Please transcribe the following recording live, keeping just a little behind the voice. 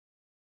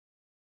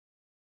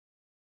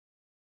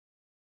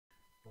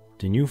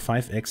The new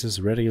 5-axis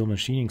radial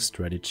machining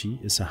strategy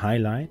is a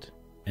highlight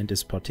and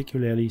is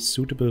particularly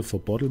suitable for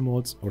bottle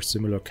molds or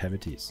similar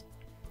cavities.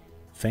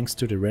 Thanks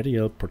to the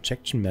radial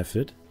projection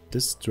method,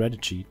 this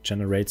strategy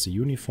generates a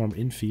uniform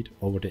infeed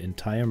over the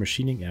entire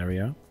machining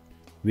area,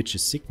 which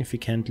is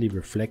significantly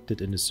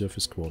reflected in the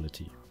surface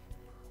quality.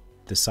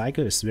 The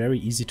cycle is very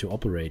easy to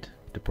operate.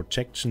 The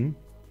projection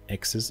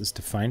axis is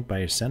defined by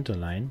a center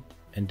line,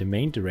 and the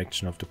main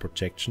direction of the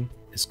projection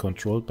is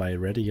controlled by a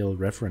radial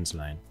reference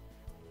line.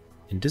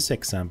 In this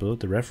example,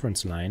 the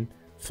reference line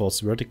falls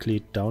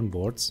vertically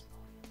downwards.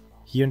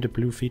 Here in the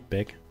blue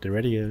feedback, the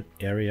radial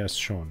area is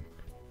shown.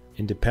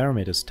 In the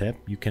Parameters tab,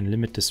 you can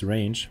limit this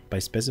range by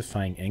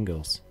specifying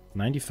angles.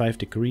 95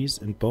 degrees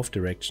in both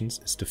directions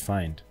is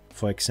defined.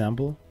 For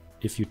example,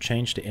 if you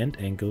change the end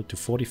angle to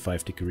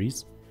 45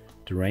 degrees,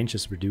 the range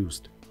is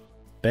reduced.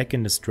 Back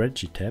in the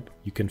Strategy tab,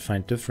 you can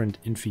find different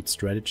infeed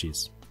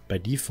strategies. By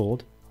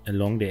default,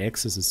 along the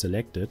axis is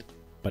selected,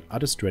 but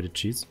other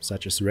strategies,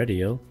 such as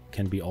radial,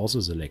 can be also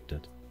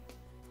selected.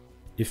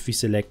 If we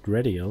select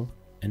radial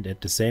and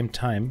at the same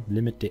time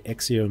limit the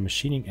axial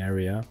machining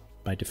area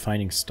by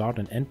defining start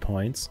and end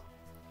points,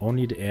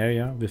 only the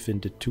area within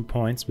the 2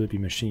 points will be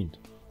machined.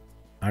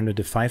 Under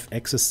the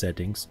 5-axis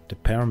settings, the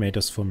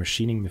parameters for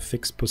machining with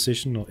fixed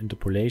position or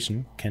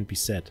interpolation can be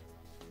set.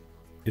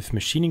 If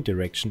machining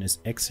direction is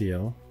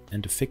axial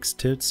and the fixed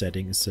tilt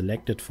setting is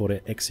selected for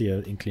the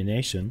axial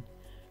inclination,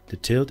 the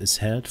tilt is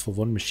held for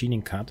one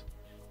machining cut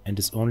and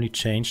is only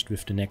changed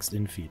with the next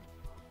infeed.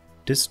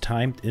 This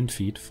timed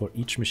infeed for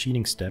each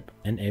machining step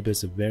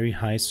enables a very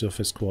high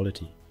surface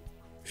quality.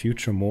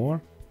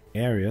 Furthermore,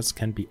 areas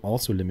can be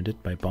also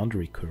limited by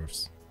boundary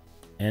curves,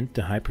 and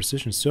the high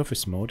precision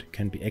surface mode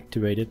can be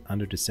activated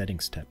under the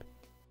Settings tab.